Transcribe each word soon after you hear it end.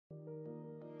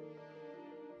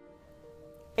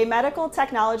A medical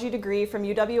technology degree from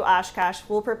UW-Oshkosh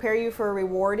will prepare you for a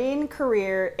rewarding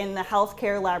career in the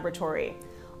healthcare laboratory.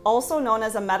 Also known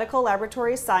as a medical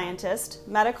laboratory scientist,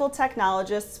 medical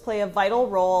technologists play a vital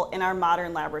role in our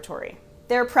modern laboratory.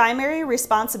 Their primary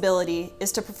responsibility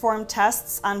is to perform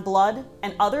tests on blood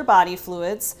and other body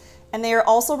fluids, and they are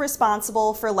also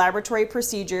responsible for laboratory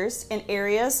procedures in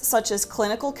areas such as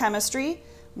clinical chemistry,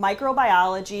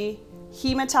 microbiology,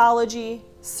 hematology,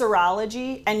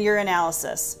 serology, and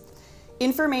urinalysis.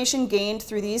 Information gained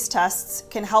through these tests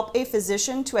can help a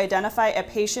physician to identify a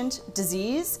patient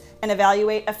disease and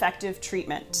evaluate effective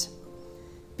treatment.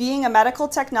 Being a medical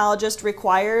technologist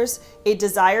requires a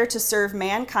desire to serve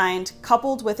mankind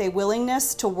coupled with a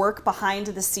willingness to work behind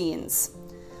the scenes.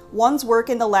 One's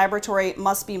work in the laboratory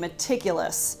must be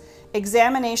meticulous.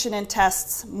 Examination and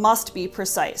tests must be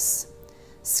precise.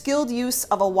 Skilled use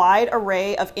of a wide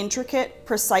array of intricate,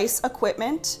 precise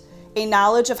equipment, a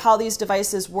knowledge of how these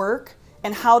devices work,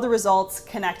 and how the results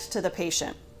connect to the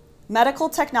patient. Medical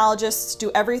technologists do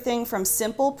everything from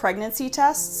simple pregnancy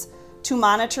tests to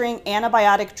monitoring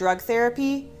antibiotic drug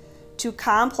therapy to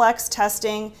complex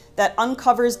testing that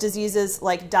uncovers diseases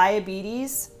like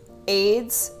diabetes,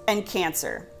 AIDS, and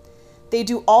cancer. They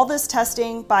do all this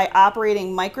testing by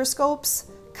operating microscopes,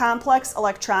 complex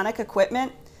electronic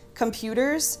equipment,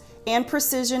 computers, and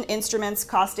precision instruments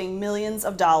costing millions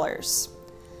of dollars.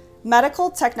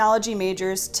 Medical technology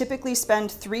majors typically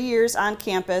spend 3 years on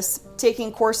campus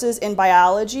taking courses in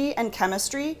biology and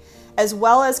chemistry, as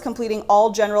well as completing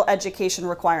all general education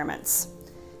requirements.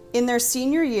 In their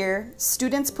senior year,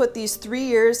 students put these 3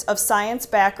 years of science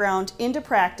background into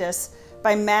practice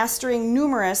by mastering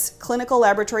numerous clinical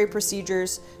laboratory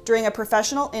procedures during a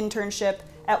professional internship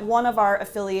at one of our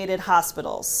affiliated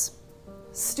hospitals.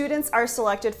 Students are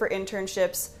selected for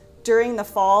internships during the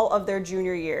fall of their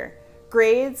junior year.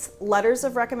 Grades, letters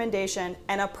of recommendation,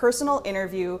 and a personal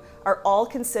interview are all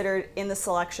considered in the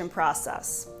selection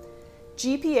process.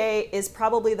 GPA is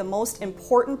probably the most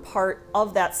important part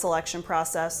of that selection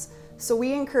process, so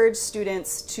we encourage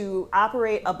students to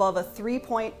operate above a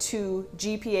 3.2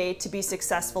 GPA to be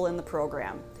successful in the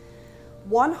program.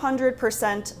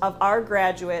 100% of our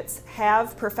graduates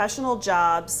have professional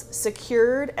jobs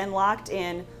secured and locked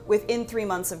in within 3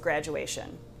 months of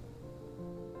graduation.